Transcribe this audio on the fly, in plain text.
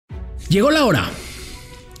Llegó la hora.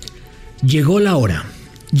 Llegó la hora.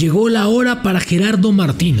 Llegó la hora para Gerardo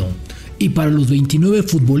Martino y para los 29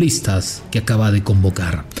 futbolistas que acaba de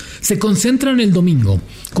convocar. Se concentran el domingo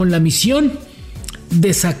con la misión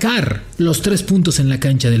de sacar los 3 puntos en la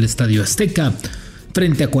cancha del Estadio Azteca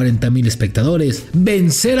frente a 40,000 espectadores,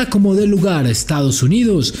 vencer a como dé lugar a Estados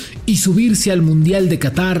Unidos y subirse al Mundial de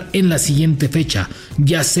Qatar en la siguiente fecha,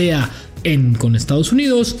 ya sea con Estados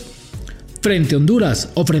Unidos, frente a Honduras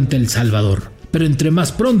o frente a El Salvador. Pero entre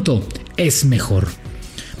más pronto es mejor.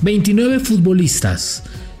 29 futbolistas,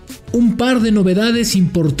 un par de novedades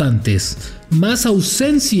importantes, más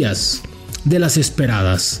ausencias de las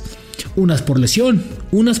esperadas. Unas por lesión,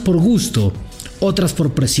 unas por gusto, otras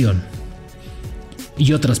por presión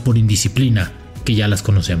y otras por indisciplina, que ya las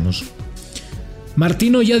conocemos.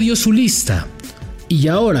 Martino ya dio su lista y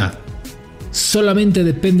ahora solamente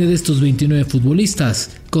depende de estos 29 futbolistas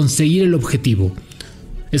conseguir el objetivo.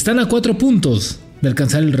 Están a 4 puntos de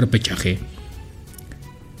alcanzar el repechaje.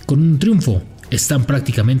 Con un triunfo están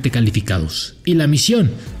prácticamente calificados y la misión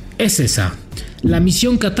es esa. La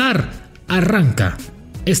misión Qatar arranca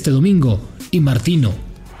este domingo y Martino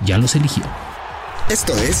ya los eligió.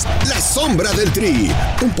 Esto es La Sombra del Tri,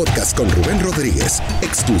 un podcast con Rubén Rodríguez,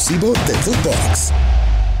 exclusivo de Footbox.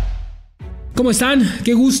 ¿Cómo están?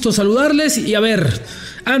 Qué gusto saludarles. Y a ver,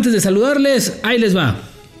 antes de saludarles, ahí les va.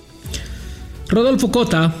 Rodolfo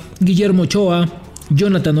Cota, Guillermo Ochoa,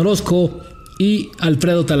 Jonathan Orozco y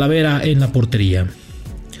Alfredo Talavera en la portería.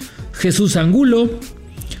 Jesús Angulo,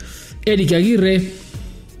 Eric Aguirre,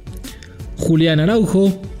 Julián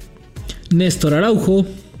Araujo, Néstor Araujo,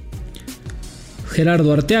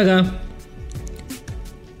 Gerardo Arteaga,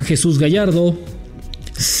 Jesús Gallardo,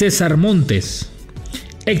 César Montes,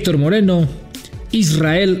 Héctor Moreno,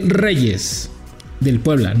 Israel Reyes del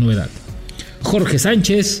Puebla, novedad, Jorge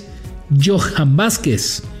Sánchez, Johan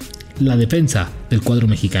Vázquez, la defensa del cuadro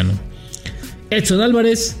mexicano, Edson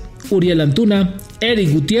Álvarez, Uriel Antuna,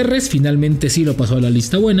 Eric Gutiérrez, finalmente sí lo pasó a la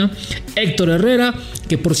lista buena, Héctor Herrera,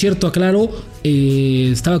 que por cierto aclaro,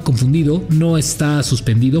 estaba confundido, no está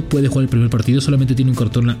suspendido, puede jugar el primer partido, solamente tiene un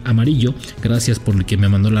cartón amarillo, gracias por el que me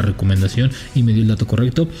mandó la recomendación y me dio el dato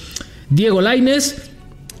correcto. Diego Lainez,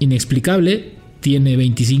 inexplicable, tiene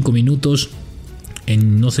 25 minutos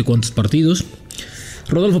en no sé cuántos partidos.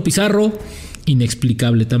 Rodolfo Pizarro,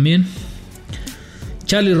 inexplicable también.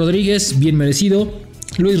 Charly Rodríguez, bien merecido.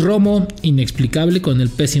 Luis Romo, inexplicable con el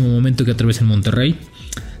pésimo momento que atraviesa en Monterrey.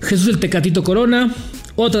 Jesús el Tecatito Corona,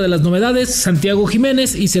 otra de las novedades, Santiago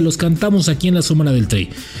Jiménez, y se los cantamos aquí en La Sombra del Tri.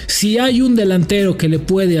 Si hay un delantero que le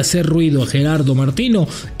puede hacer ruido a Gerardo Martino,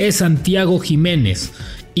 es Santiago Jiménez.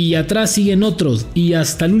 Y atrás siguen otros, y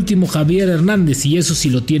hasta el último Javier Hernández, y eso sí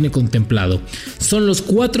lo tiene contemplado. Son los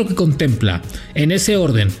 4 que contempla, en ese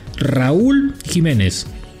orden: Raúl Jiménez,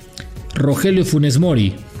 Rogelio Funes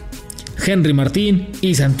Mori, Henry Martín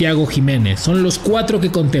y Santiago Jiménez. Son los 4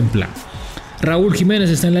 que contempla. Raúl Jiménez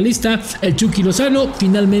está en la lista. El Chucky Lozano,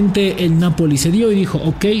 finalmente el Napoli se dio y dijo: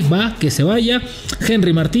 ok, va, que se vaya.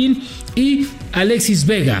 Henry Martín y Alexis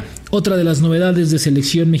Vega, otra de las novedades de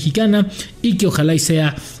selección mexicana y que ojalá y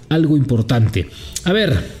sea algo importante. A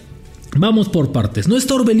ver, vamos por partes. No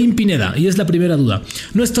está Orbelín Pineda, y es la primera duda.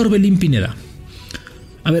 No está Orbelín Pineda.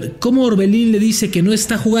 A ver, ¿cómo Orbelín le dice que no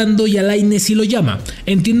está jugando y a Lainez sí lo llama?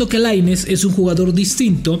 Entiendo que Lainez es un jugador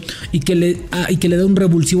distinto y que le da un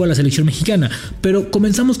revulsivo a la selección mexicana, pero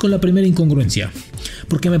comenzamos con la primera incongruencia,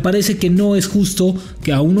 porque me parece que no es justo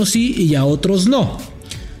que a unos sí y a otros no,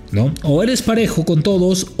 ¿no? O eres parejo con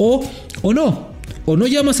todos o no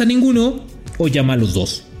llamas a ninguno o llama a los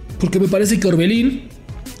dos, porque me parece que Orbelín,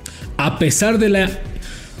 a pesar de la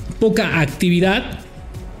poca actividad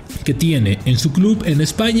que tiene en su club en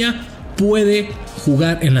España, puede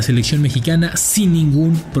jugar en la selección mexicana sin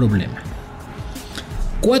ningún problema.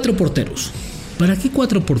 4 porteros. ¿Para qué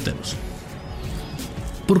 4 porteros?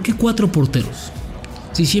 ¿Por qué 4 porteros?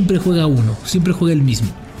 Si siempre juega uno, siempre juega el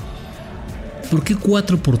mismo. ¿Por qué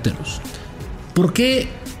 4 porteros? ¿Por qué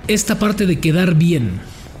esta parte de quedar bien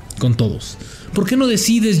con todos? ¿Por qué no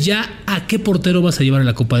decides ya a qué portero vas a llevar a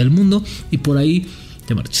la Copa del Mundo y por ahí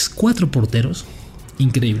te marchas? 4 porteros.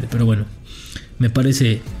 Increíble, pero bueno, me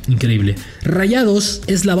parece increíble. Rayados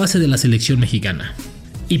es la base de la selección mexicana.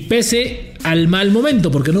 Y pese al mal momento,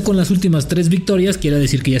 porque no con las últimas 3 victorias quiere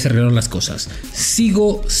decir que ya se arreglaron las cosas.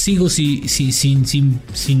 Sigo sin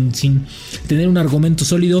tener un argumento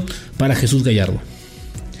sólido para Jesús Gallardo.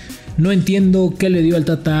 No entiendo qué le dio al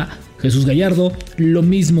Tata Jesús Gallardo, lo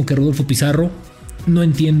mismo que Rodolfo Pizarro. No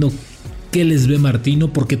entiendo qué les ve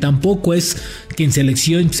Martino, porque tampoco es que en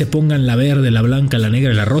selección se pongan la verde, la blanca, la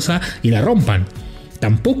negra y la rosa y la rompan.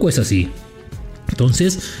 Tampoco es así.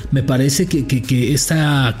 Entonces me parece que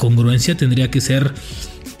esta congruencia tendría que ser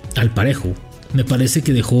al parejo. Me parece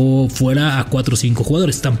que dejó fuera a 4 o 5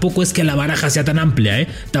 jugadores. Tampoco es que la baraja sea tan amplia,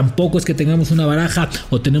 Tampoco es que tengamos una baraja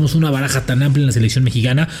o tenemos una baraja tan amplia en la selección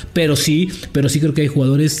mexicana, pero sí creo que hay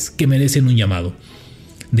jugadores que merecen un llamado.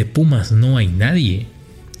 De Pumas no hay nadie.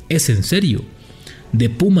 Es en serio. De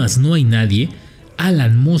Pumas no hay nadie.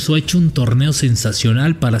 Alan Mozo ha hecho un torneo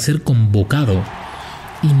sensacional para ser convocado.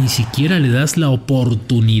 Y ni siquiera le das la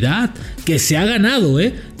oportunidad que se ha ganado,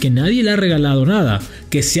 que nadie le ha regalado nada,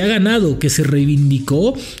 que se ha ganado, que se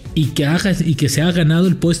reivindicó y que se ha ganado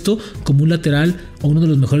el puesto como un lateral o uno de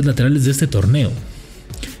los mejores laterales de este torneo.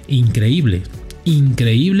 Increíble,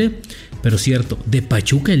 pero cierto. De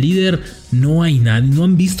Pachuca, el líder, no hay nadie. No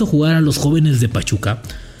han visto jugar a los jóvenes de Pachuca.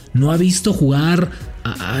 No ha visto jugar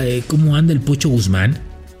a cómo anda el Pocho Guzmán.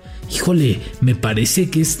 Híjole, me parece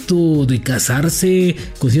que esto de casarse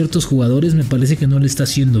con ciertos jugadores me parece que no le está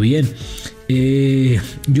haciendo bien.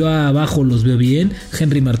 Yo abajo los veo bien.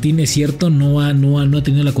 Henry Martín, es cierto, no ha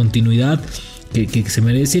tenido la continuidad que se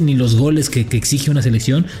merece, ni los goles que exige una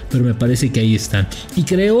selección, pero me parece que ahí están. Y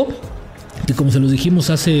creo que, como se los dijimos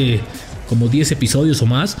hace como 10 episodios o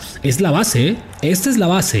más, es la base, Esta es la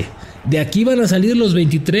base. De aquí van a salir los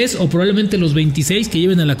 23 o probablemente los 26 que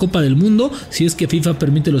lleven a la Copa del Mundo, si es que FIFA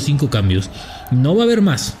permite los 5 cambios. No va a haber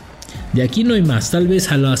más. De aquí no hay más. Tal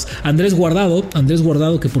vez a las Andrés Guardado,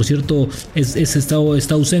 que por cierto está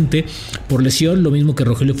ausente por lesión, lo mismo que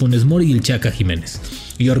Rogelio Funes Mori y el Chaca Jiménez.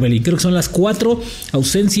 Y Orbelín. Creo que son las 4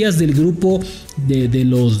 ausencias del grupo de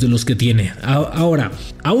los que tiene. Ahora,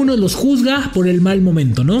 a unos los juzga por el mal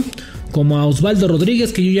momento, ¿no? Como a Osvaldo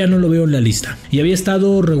Rodríguez, que yo ya no lo veo en la lista. Y había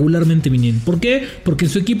estado regularmente viniendo. ¿Por qué? Porque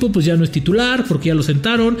en su equipo pues ya no es titular, porque ya lo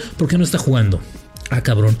sentaron, porque no está jugando. Ah,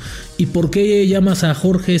 cabrón. ¿Y por qué llamas a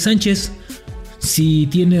Jorge Sánchez si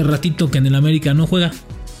tiene ratito que en el América no juega?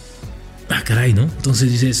 Ah, caray, ¿no?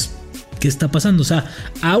 Entonces dices, ¿qué está pasando? O sea,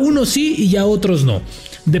 a unos sí y a otros no.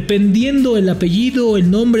 Dependiendo el apellido,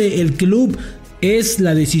 el nombre, el club, es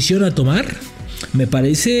la decisión a tomar. Me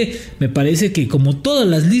parece que como todas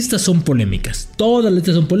las listas son polémicas. Todas las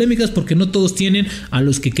listas son polémicas porque no todos tienen a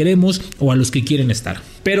los que queremos o a los que quieren estar.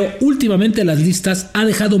 Pero últimamente las listas ha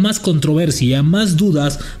dejado más controversia, más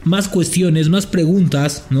dudas, más cuestiones, más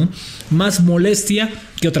preguntas, ¿no? Más molestia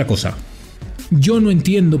que otra cosa. Yo no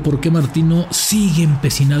entiendo por qué Martino sigue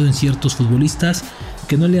empecinado en ciertos futbolistas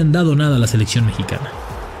que no le han dado nada a la selección mexicana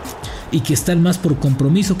y que están más por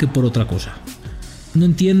compromiso que por otra cosa. No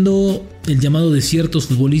entiendo el llamado de ciertos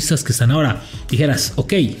futbolistas que están ahora. Dijeras,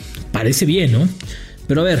 ok, parece bien, ¿no?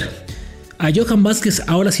 Pero a ver, a Johan Vázquez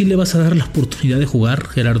ahora sí le vas a dar la oportunidad de jugar,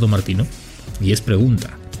 Gerardo Martino. Y es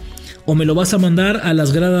pregunta. O me lo vas a mandar a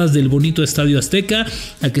las gradas del bonito Estadio Azteca,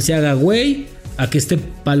 a que se haga güey, a que esté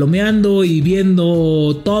palomeando y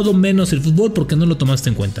viendo todo menos el fútbol porque no lo tomaste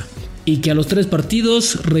en cuenta. Y que a los 3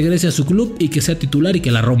 partidos regrese a su club y que sea titular y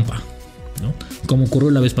que la rompa, ¿no? Como ocurrió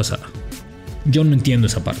la vez pasada. Yo no entiendo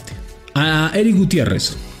esa parte. A Eric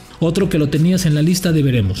Gutiérrez, otro que lo tenías en la lista de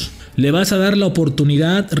veremos. ¿Le vas a dar la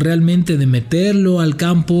oportunidad realmente de meterlo al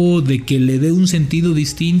campo, de que le dé un sentido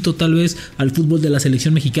distinto tal vez al fútbol de la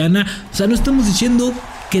selección mexicana? O sea, no estamos diciendo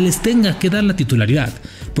que les tenga que dar la titularidad,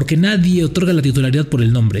 porque nadie otorga la titularidad por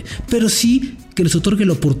el nombre, pero sí que les otorgue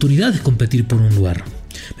la oportunidad de competir por un lugar.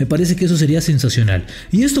 Me parece que eso sería sensacional.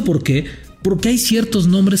 ¿Y esto por qué? Porque hay ciertos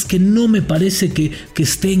nombres que no me parece que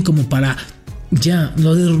estén como para... Ya,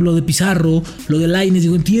 lo de Pizarro, lo de Lainez,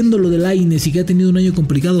 digo, entiendo lo de Lainez y que ha tenido un año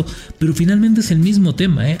complicado, pero finalmente es el mismo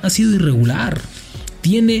tema, ha sido irregular.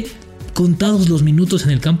 Tiene contados los minutos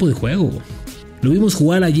en el campo de juego. Lo vimos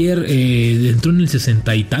jugar ayer, entró en el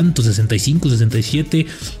 60 y tanto, 65, 67,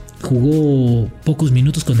 jugó pocos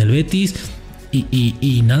minutos con el Betis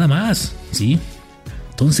y nada más, ¿sí?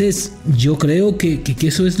 Entonces, yo creo que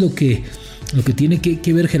eso es lo que tiene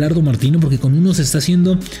que ver Gerardo Martino, porque con uno se está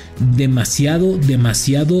haciendo demasiado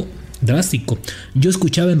drástico. Yo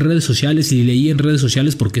escuchaba en redes sociales y leí en redes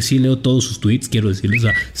sociales, porque sí leo todos sus tweets, quiero decirles, o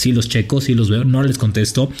sea, sí los checo, sí los veo, no les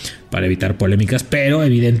contesto para evitar polémicas, pero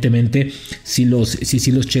evidentemente sí los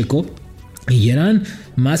checo, y eran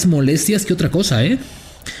más molestias que otra cosa,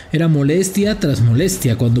 Era molestia tras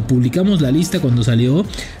molestia. Cuando publicamos la lista, cuando salió,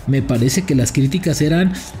 me parece que las críticas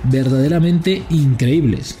eran verdaderamente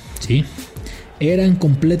increíbles, ¿sí? Eran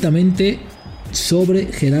completamente sobre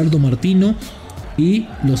Gerardo Martino y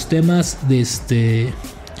los temas que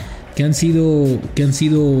han sido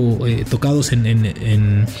tocados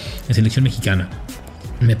en selección mexicana.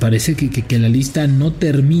 Me parece que la lista no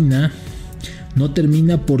termina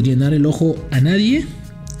por llenar el ojo a nadie,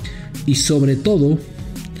 y sobre todo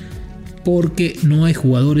porque no hay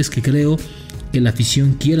jugadores que creo que la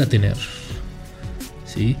afición quiera tener.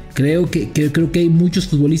 ¿Sí? Creo que hay muchos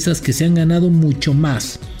futbolistas que se han ganado mucho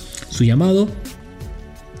más su llamado.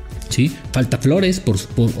 ¿Sí? Falta Flores, por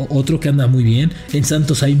otro que anda muy bien. En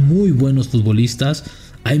Santos hay muy buenos futbolistas.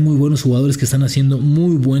 Hay muy buenos jugadores que están haciendo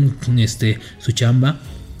muy buen su chamba.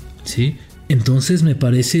 ¿Sí? Entonces me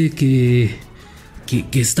parece que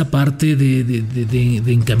esta parte de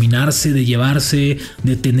encaminarse, de llevarse,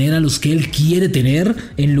 de tener a los que él quiere tener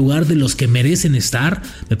en lugar de los que merecen estar,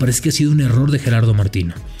 me parece que ha sido un error de Gerardo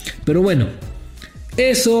Martino. Pero bueno,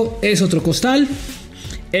 eso es otro costal.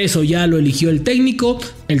 Eso ya lo eligió el técnico.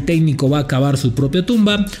 El técnico va a cavar su propia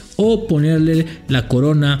tumba o ponerle la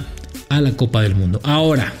corona a la Copa del Mundo.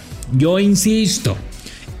 Ahora, yo insisto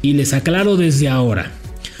y les aclaro desde ahora,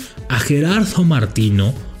 a Gerardo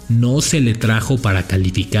Martino no se le trajo para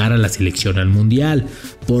calificar a la selección al mundial,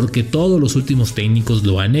 porque todos los últimos técnicos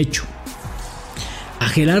lo han hecho. A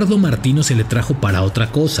Gerardo Martino se le trajo para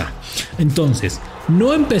otra cosa. Entonces,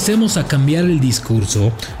 no empecemos a cambiar el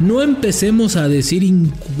discurso, no empecemos a decir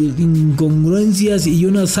incongruencias y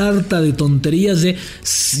una sarta de tonterías de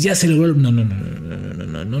ya se logró.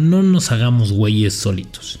 No nos hagamos güeyes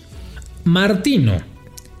solitos. Martino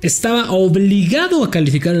estaba obligado a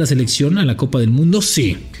calificar a la selección a la Copa del Mundo,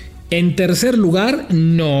 sí. En tercer lugar,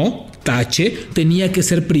 no. Tache, tenía que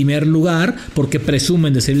ser primer lugar porque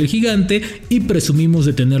presumen de ser el gigante y presumimos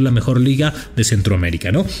de tener la mejor liga de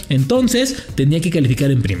Centroamérica, ¿no? Entonces tenía que calificar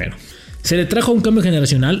en primero. ¿Se le trajo un cambio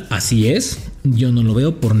generacional? Así es, yo no lo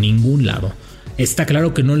veo por ningún lado. Está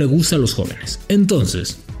claro que no le gusta a los jóvenes.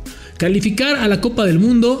 Entonces, calificar a la Copa del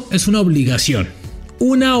Mundo es una obligación.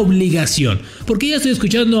 Una obligación. Porque ya estoy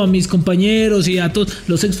escuchando a mis compañeros y a todos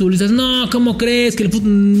los exfutbolistas. No, ¿cómo crees que el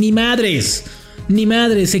fútbol? Ni madres,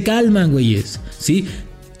 se calman, güeyes. ¿Sí?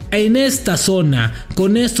 En esta zona,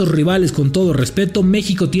 con estos rivales, con todo respeto,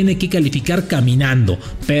 México tiene que calificar caminando.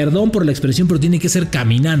 Perdón por la expresión, pero tiene que ser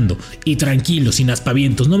caminando. Y tranquilo, sin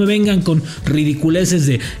aspavientos. No me vengan con ridiculeces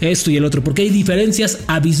de esto y el otro, porque hay diferencias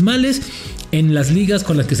abismales en las ligas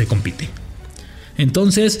con las que se compite.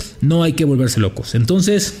 Entonces, no hay que volverse locos.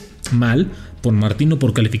 Entonces, mal por Martino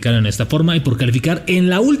por calificar en esta forma y por calificar en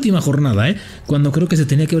la última jornada, cuando creo que se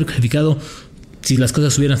tenía que haber calificado si las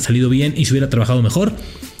cosas hubieran salido bien y se hubiera trabajado mejor,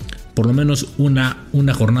 por lo menos una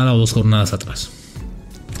jornada o 2 jornadas atrás.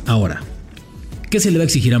 Ahora, ¿qué se le va a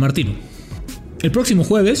exigir a Martino? El próximo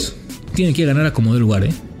jueves tiene que ganar a como dé lugar,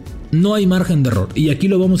 No hay margen de error. Y aquí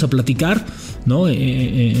lo vamos a platicar, ¿no?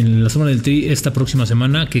 En la zona del Tri esta próxima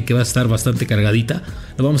semana, que va a estar bastante cargadita.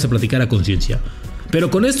 Lo vamos a platicar a conciencia. Pero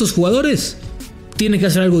con estos jugadores tiene que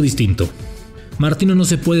hacer algo distinto. Martino no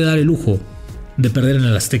se puede dar el lujo de perder en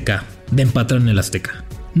el Azteca, de empatar en el Azteca.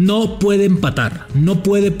 No puede empatar, no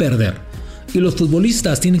puede perder. Y los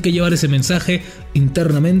futbolistas tienen que llevar ese mensaje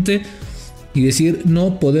internamente y decir: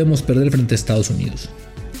 no podemos perder frente a Estados Unidos.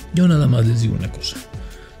 Yo nada más les digo una cosa: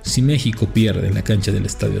 si México pierde en la cancha del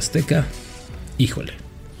Estadio Azteca, híjole,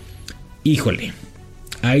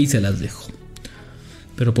 ahí se las dejo.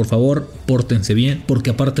 Pero por favor, pórtense bien,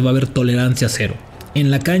 porque aparte va a haber tolerancia cero.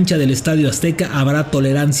 En la cancha del Estadio Azteca habrá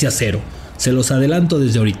tolerancia cero. Se los adelanto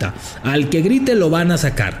desde ahorita. Al que grite lo van a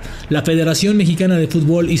sacar. La Federación Mexicana de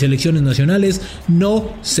Fútbol y selecciones nacionales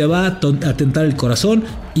no se va a atentar el corazón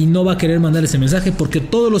y no va a querer mandar ese mensaje, porque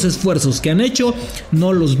todos los esfuerzos que han hecho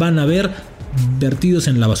no los van a ver vertidos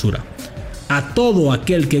en la basura. A todo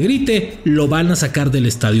aquel que grite lo van a sacar del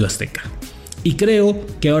Estadio Azteca. Y creo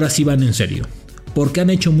que ahora sí van en serio, porque han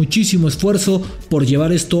hecho muchísimo esfuerzo por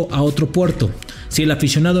llevar esto a otro puerto. Si el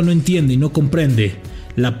aficionado no entiende y no comprende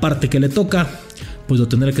la parte que le toca, pues lo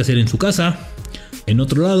tendrá que hacer en su casa, en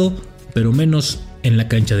otro lado, pero menos en la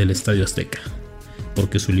cancha del Estadio Azteca,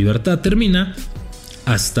 porque su libertad termina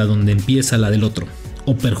hasta donde empieza la del otro,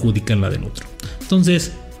 o perjudican la del otro.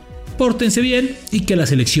 Entonces, pórtense bien y que la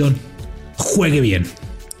selección juegue bien.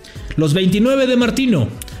 Los 29 de Martino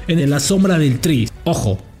en la sombra del Tri.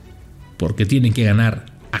 Ojo, porque tienen que ganar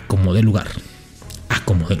a como dé lugar. A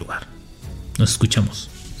como dé lugar. Nos escuchamos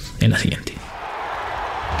en la siguiente.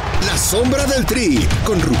 La sombra del Tri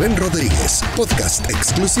con Rubén Rodríguez, podcast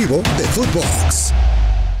exclusivo de Footbox.